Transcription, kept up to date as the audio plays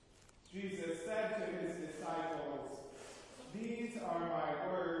Jesus said to his disciples, "These are my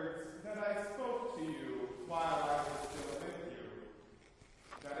words that I spoke to you while I was still with you,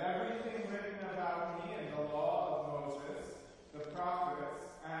 that everything written about me in the law of Moses, the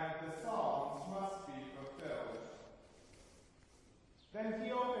prophets, and the Psalms must be fulfilled." Then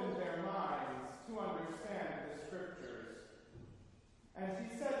he opened their minds to understand the Scriptures. And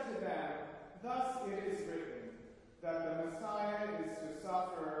he said to them, "Thus it is written, that the Messiah is to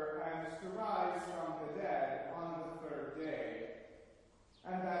suffer and to rise from the dead on the third day,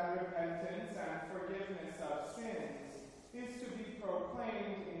 and that repentance and forgiveness of sins is to be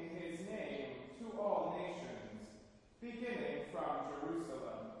proclaimed in his name to all nations, beginning from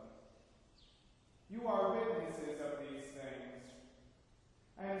Jerusalem. You are witnesses of these things.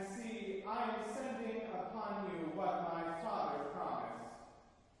 And see, I am sending upon you what my Father promised.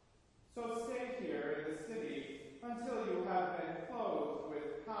 So stay here in the city until you have been clothed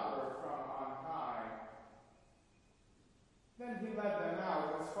with power from on high." Then he led them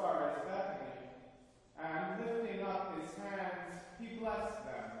out as far as Bethany, and lifting up his hands, he blessed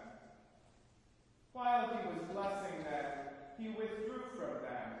them. While he was blessing them, he withdrew from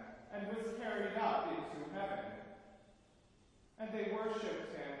them and was carried up into heaven. And they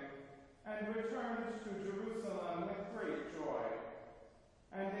worshipped him and returned to Jerusalem with great joy.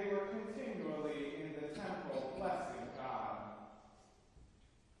 And they were continually in the temple blessing God.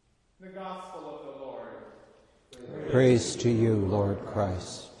 The Gospel of the Lord. Praise to you, Lord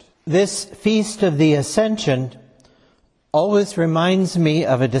Christ. This Feast of the Ascension always reminds me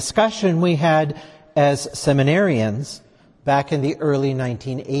of a discussion we had as seminarians back in the early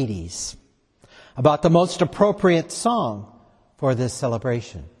 1980s about the most appropriate song for this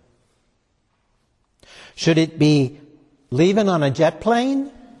celebration. Should it be "Leaving on a Jet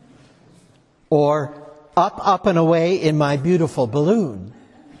Plane" or "Up, Up and Away in My Beautiful Balloon"?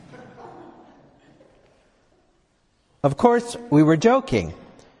 Of course, we were joking,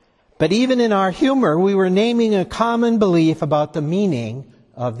 but even in our humor, we were naming a common belief about the meaning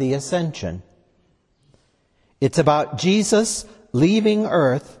of the Ascension. It's about Jesus leaving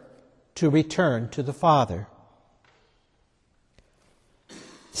earth to return to the Father.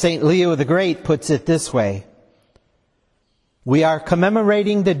 St. Leo the Great puts it this way: "We are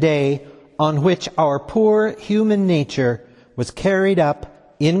commemorating the day on which our poor human nature was carried up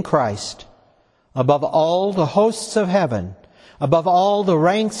in Christ above all the hosts of heaven, above all the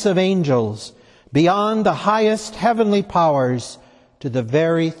ranks of angels, beyond the highest heavenly powers, to the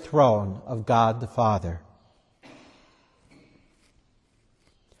very throne of God the Father."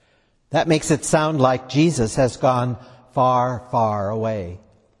 That makes it sound like Jesus has gone far, far away.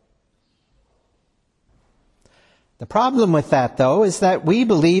 The problem with that, though, is that we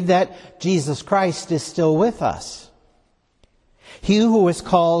believe that Jesus Christ is still with us. He who is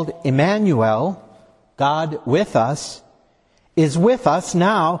called Emmanuel, God with us, is with us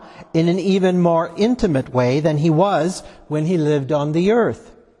now in an even more intimate way than he was when he lived on the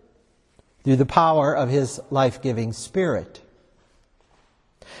earth, through the power of his life-giving Spirit.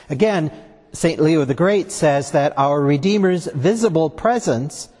 Again, St. Leo the Great says that our Redeemer's visible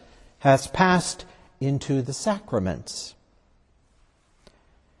presence has passed into the sacraments.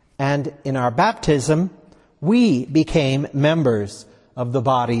 And in our baptism, we became members of the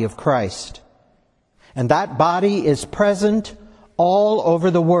body of Christ. And that body is present all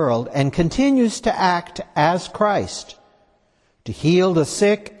over the world and continues to act as Christ, to heal the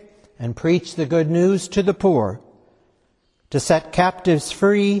sick and preach the good news to the poor, to set captives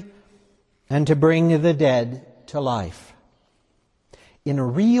free, and to bring the dead to life. In a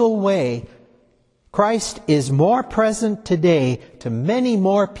real way, Christ is more present today to many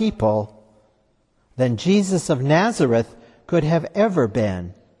more people than Jesus of Nazareth could have ever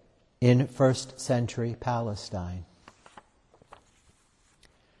been in first century Palestine.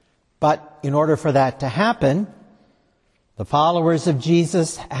 But in order for that to happen, the followers of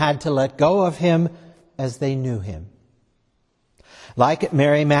Jesus had to let go of him as they knew him. Like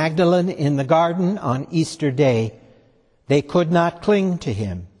Mary Magdalene in the garden on Easter Day, they could not cling to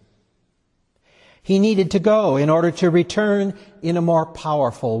him. He needed to go in order to return in a more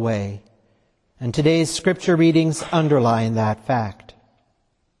powerful way. And today's scripture readings underline that fact.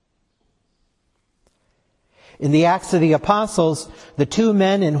 In the Acts of the Apostles, the two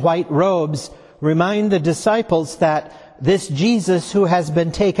men in white robes remind the disciples that this Jesus who has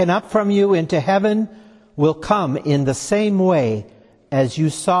been taken up from you into heaven will come in the same way as you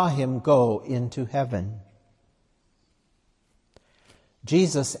saw him go into heaven.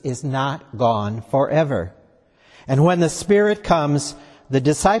 Jesus is not gone forever. And when the Spirit comes, the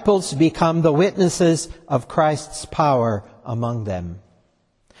disciples become the witnesses of Christ's power among them.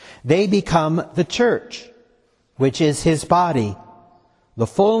 They become the church, which is his body, the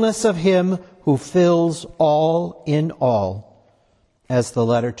fullness of him who fills all in all, as the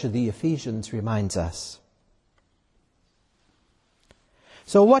letter to the Ephesians reminds us.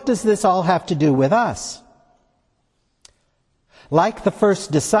 So what does this all have to do with us? Like the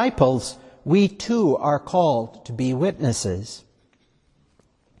first disciples, we too are called to be witnesses.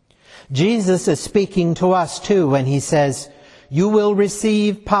 Jesus is speaking to us too when he says, "You will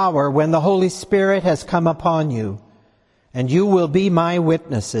receive power when the Holy Spirit has come upon you, and you will be my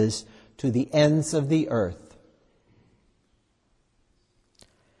witnesses to the ends of the earth."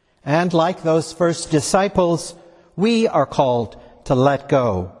 And like those first disciples, we are called to let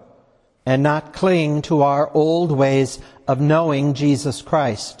go and not cling to our old ways of knowing Jesus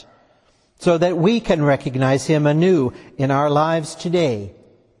Christ, so that we can recognize him anew in our lives today,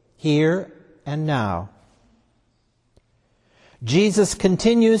 here and now. Jesus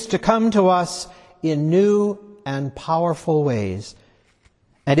continues to come to us in new and powerful ways.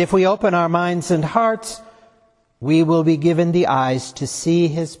 And if we open our minds and hearts, we will be given the eyes to see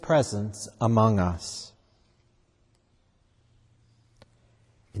his presence among us.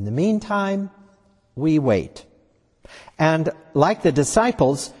 In the meantime, we wait. And like the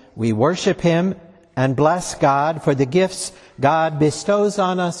disciples, we worship him and bless God for the gifts God bestows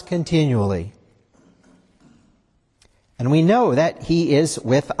on us continually. And we know that he is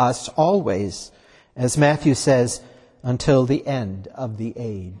with us always, as Matthew says, until the end of the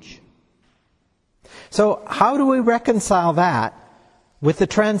age. So how do we reconcile that with the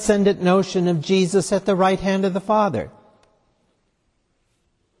transcendent notion of Jesus at the right hand of the Father?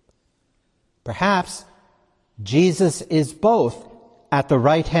 Perhaps Jesus is both at the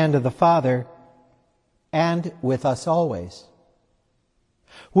right hand of the Father and with us always,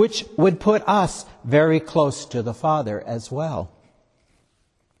 which would put us very close to the Father as well.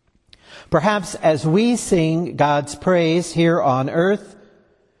 Perhaps as we sing God's praise here on earth,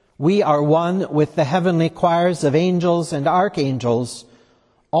 we are one with the heavenly choirs of angels and archangels,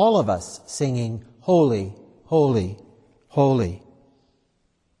 all of us singing, "Holy, holy, holy."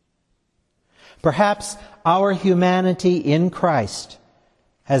 Perhaps our humanity in Christ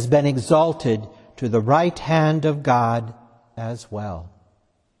has been exalted to the right hand of God as well.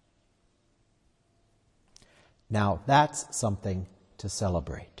 Now that's something to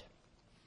celebrate.